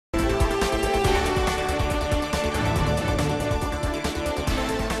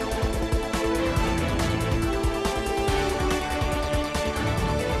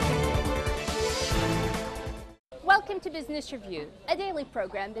Business Review, a daily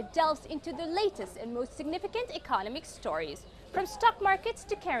program that delves into the latest and most significant economic stories. From stock markets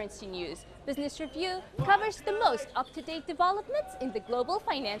to currency news, Business Review covers the most up-to-date developments in the global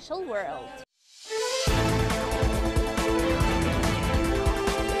financial world.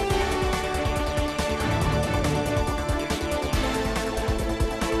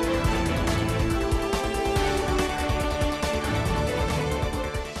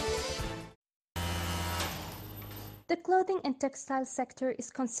 The clothing and textile sector is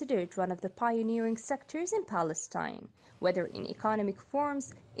considered one of the pioneering sectors in Palestine, whether in economic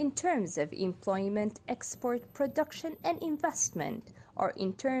forms, in terms of employment, export, production, and investment, or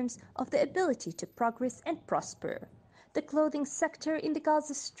in terms of the ability to progress and prosper. The clothing sector in the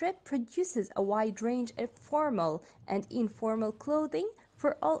Gaza Strip produces a wide range of formal and informal clothing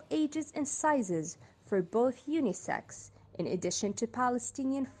for all ages and sizes, for both unisex, in addition to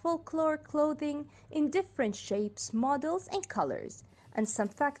Palestinian folklore clothing in different shapes, models, and colors. And some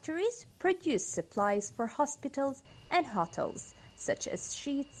factories produce supplies for hospitals and hotels, such as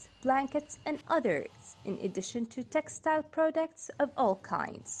sheets, blankets, and others, in addition to textile products of all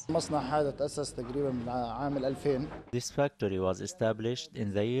kinds. This factory was established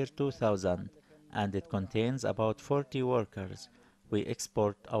in the year 2000 and it contains about 40 workers. We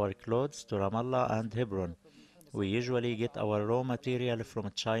export our clothes to Ramallah and Hebron. We usually get our raw material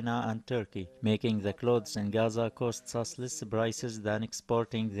from China and Turkey. Making the clothes in Gaza costs us less prices than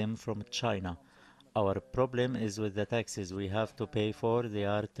exporting them from China. Our problem is with the taxes we have to pay for, they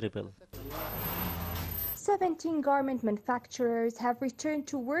are triple. 17 garment manufacturers have returned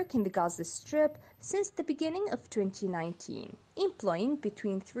to work in the Gaza Strip since the beginning of 2019, employing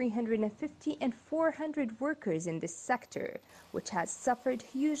between 350 and 400 workers in this sector, which has suffered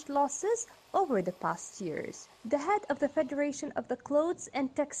huge losses over the past years. The head of the Federation of the Clothes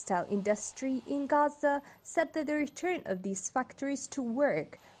and Textile Industry in Gaza said that the return of these factories to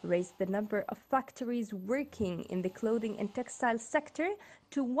work raised the number of factories working in the clothing and textile sector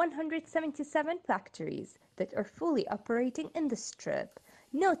to 177 factories that are fully operating in the Strip,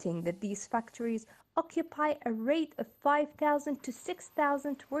 noting that these factories occupy a rate of 5,000 to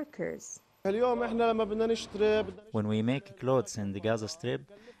 6,000 workers. When we make clothes in the Gaza Strip,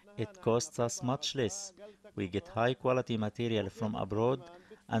 it costs us much less. We get high quality material from abroad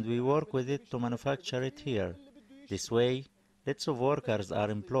and we work with it to manufacture it here. This way, lots of workers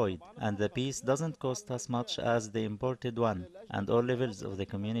are employed and the piece doesn't cost as much as the imported one, and all levels of the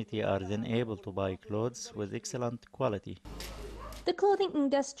community are then able to buy clothes with excellent quality. The clothing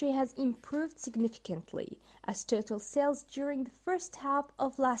industry has improved significantly, as total sales during the first half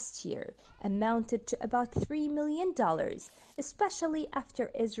of last year amounted to about $3 million, especially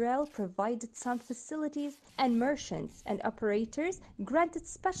after Israel provided some facilities and merchants and operators granted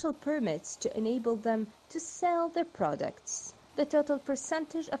special permits to enable them to sell their products. The total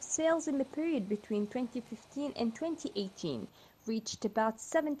percentage of sales in the period between 2015 and 2018 reached about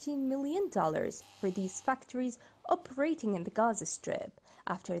 $17 million for these factories operating in the Gaza Strip,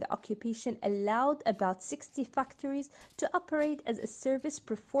 after the occupation allowed about 60 factories to operate as a service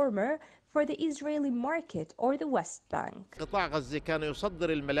performer for the Israeli market or the West Bank.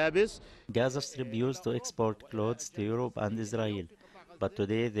 Gaza Strip used to export clothes to Europe and Israel, but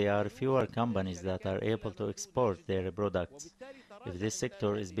today there are fewer companies that are able to export their products. If this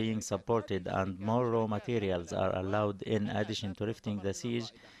sector is being supported and more raw materials are allowed in addition to lifting the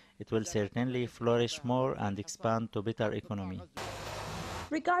siege, it will certainly flourish more and expand to better economy.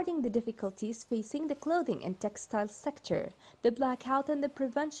 Regarding the difficulties facing the clothing and textile sector, the blackout and the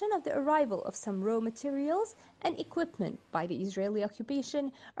prevention of the arrival of some raw materials and equipment by the Israeli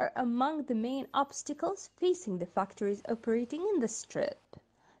occupation are among the main obstacles facing the factories operating in the Strip.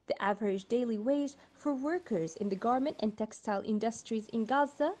 The average daily wage for workers in the garment and textile industries in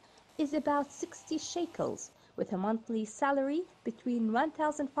Gaza is about 60 shekels, with a monthly salary between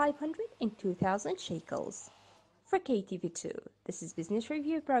 1,500 and 2,000 shekels. For KTV2, this is Business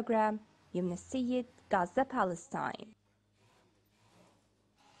Review Program, Yumna Sayed, Gaza, Palestine.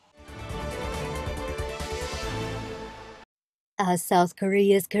 As South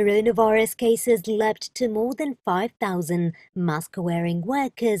Korea's coronavirus cases leapt to more than 5,000, mask-wearing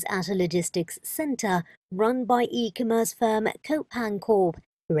workers at a logistics center run by e-commerce firm Coupang Corp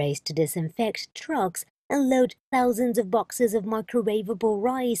raced to disinfect trucks and load thousands of boxes of microwavable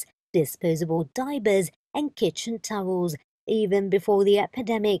rice, disposable diapers, and kitchen towels. Even before the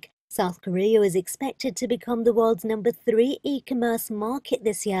epidemic, South Korea is expected to become the world's number 3 e-commerce market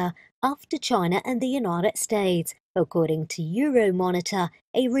this year, after China and the United States, according to Euromonitor,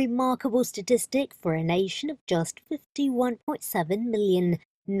 a remarkable statistic for a nation of just 51.7 million.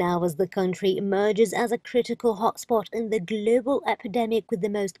 Now, as the country emerges as a critical hotspot in the global epidemic with the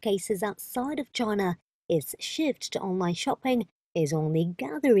most cases outside of China, its shift to online shopping is only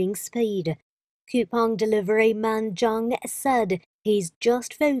gathering speed. Coupang delivery man Zhang said he's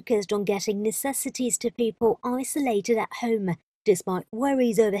just focused on getting necessities to people isolated at home, despite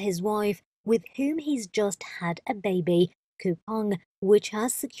worries over his wife, with whom he's just had a baby. Coupang, which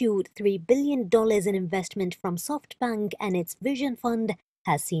has secured $3 billion in investment from SoftBank and its Vision Fund,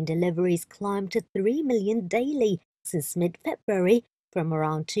 has seen deliveries climb to 3 million daily since mid-February, from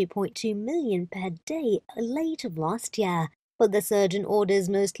around 2.2 million per day late of last year. But the surge in orders,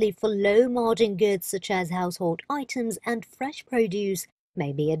 mostly for low-margin goods such as household items and fresh produce,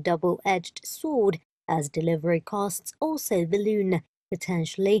 may be a double-edged sword, as delivery costs also balloon,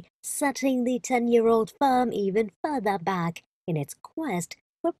 potentially setting the 10-year-old firm even further back in its quest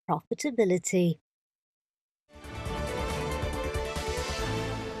for profitability.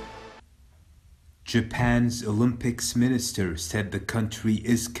 Japan's Olympics minister said the country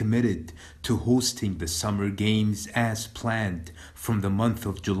is committed to hosting the Summer Games as planned from the month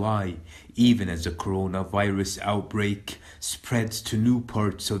of July, even as the coronavirus outbreak spreads to new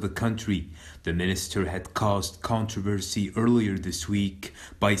parts of the country. The minister had caused controversy earlier this week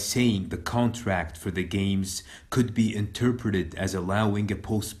by saying the contract for the Games could be interpreted as allowing a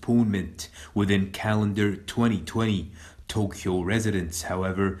postponement within calendar 2020. Tokyo residents,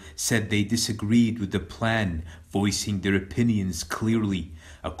 however, said they disagreed with the plan, voicing their opinions clearly.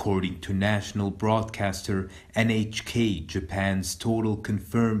 According to national broadcaster NHK, Japan's total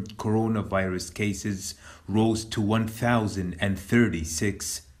confirmed coronavirus cases rose to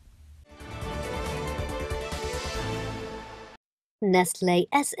 1,036. Nestlé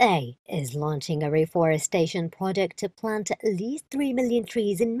SA is launching a reforestation project to plant at least 3 million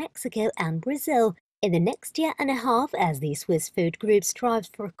trees in Mexico and Brazil in the next year and a half, as the Swiss food group strives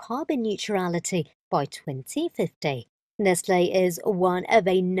for carbon neutrality by 2050. Nestlé is one of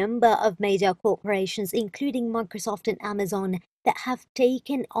a number of major corporations, including Microsoft and Amazon, that have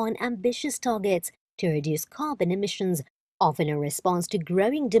taken on ambitious targets to reduce carbon emissions, often in response to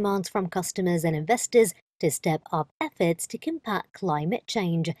growing demands from customers and investors to step up efforts to combat climate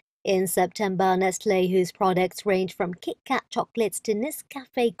change. In September, Nestlé, whose products range from Kit Kat chocolates to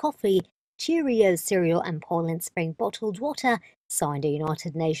Nescafé coffee, Cheerios cereal and Poland Spring bottled water, signed a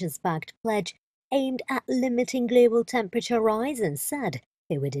United Nations-backed pledge aimed at limiting global temperature rise and said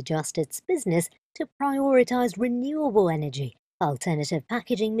it would adjust its business to prioritize renewable energy, alternative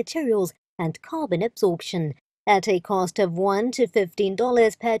packaging materials, and carbon absorption. At a cost of $1 to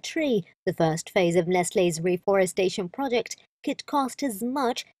 $15 per tree, the first phase of Nestlé's reforestation project could cost as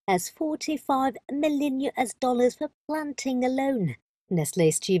much as $45 million for planting alone.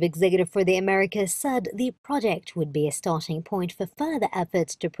 Nestlé's chief executive for the Americas said the project would be a starting point for further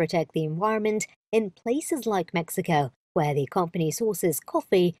efforts to protect the environment in places like Mexico, where the company sources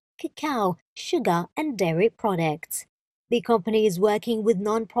coffee, cacao, sugar, and dairy products. The company is working with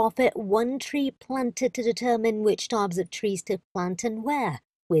non-profit One Tree Planted to determine which types of trees to plant and where,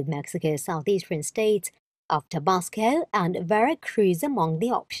 with Mexico's southeastern states of Tabasco and Veracruz among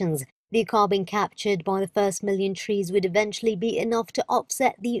the options. The carbon captured by the first million trees would eventually be enough to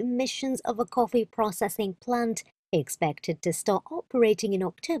offset the emissions of a coffee processing plant expected to start operating in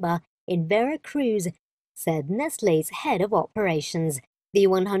October in Veracruz, said Nestlé's head of operations. The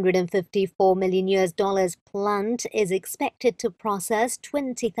 $154 million plant is expected to process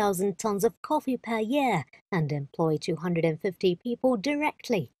 20,000 tons of coffee per year and employ 250 people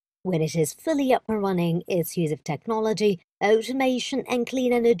directly. When it is fully up and running, its use of technology, automation, and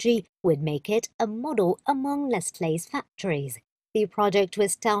clean energy would make it a model among Nestlé's factories. The project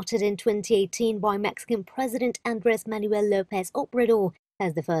was started in 2018 by Mexican President Andrés Manuel López Obrador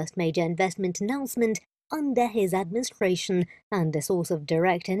as the first major investment announcement under his administration and a source of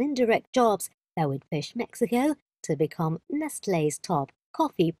direct and indirect jobs that would push Mexico to become Nestlé's top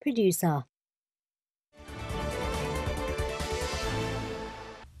coffee producer.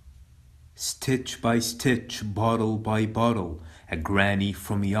 Stitch by stitch, bottle by bottle, a granny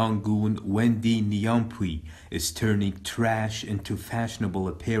from Yangon, Wendy Nyampui, is turning trash into fashionable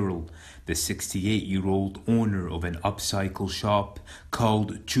apparel. The 68-year-old owner of an upcycle shop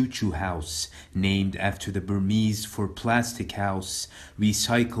called Choo Choo House, named after the Burmese for plastic house,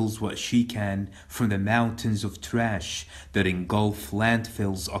 recycles what she can from the mountains of trash that engulf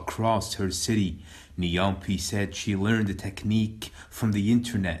landfills across her city. Nyampui said she learned the technique from the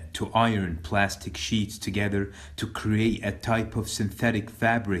internet to iron plastic sheets together to create a type of synthetic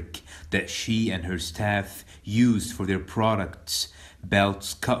fabric that she and her staff use for their products.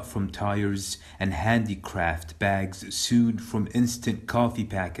 Belts cut from tires and handicraft bags sewn from instant coffee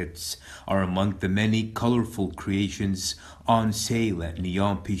packets are among the many colorful creations on sale at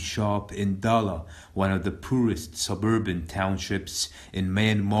Nyampi shop in Dala, one of the poorest suburban townships in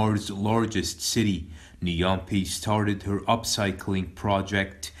Myanmar's largest city. Nyampi started her upcycling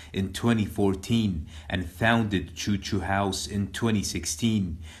project in 2014 and founded Choo Choo House in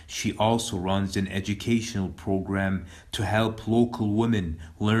 2016. She also runs an educational program to help local women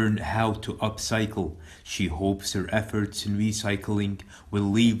learn how to upcycle. She hopes her efforts in recycling will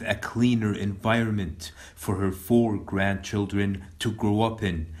leave a cleaner environment for her 4 grandchildren to grow up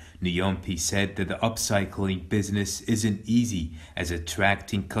in. Nyampi said that the upcycling business isn't easy, as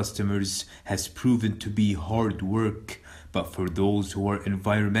attracting customers has proven to be hard work. But for those who are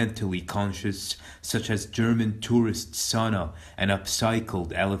environmentally conscious, such as German tourist Sana, an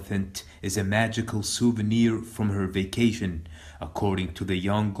upcycled elephant is a magical souvenir from her vacation. According to the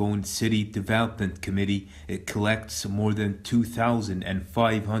Yangon City Development Committee, it collects more than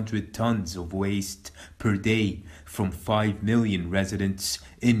 2,500 tons of waste per day from 5 million residents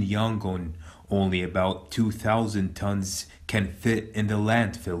in Yangon. Only about 2,000 tons can fit in the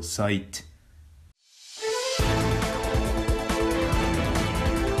landfill site.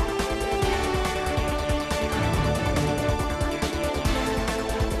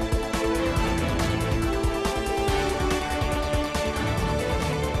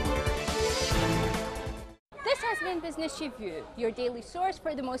 Business Review, your daily source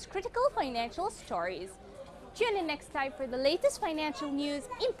for the most critical financial stories. Tune in next time for the latest financial news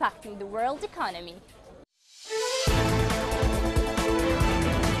impacting the world economy.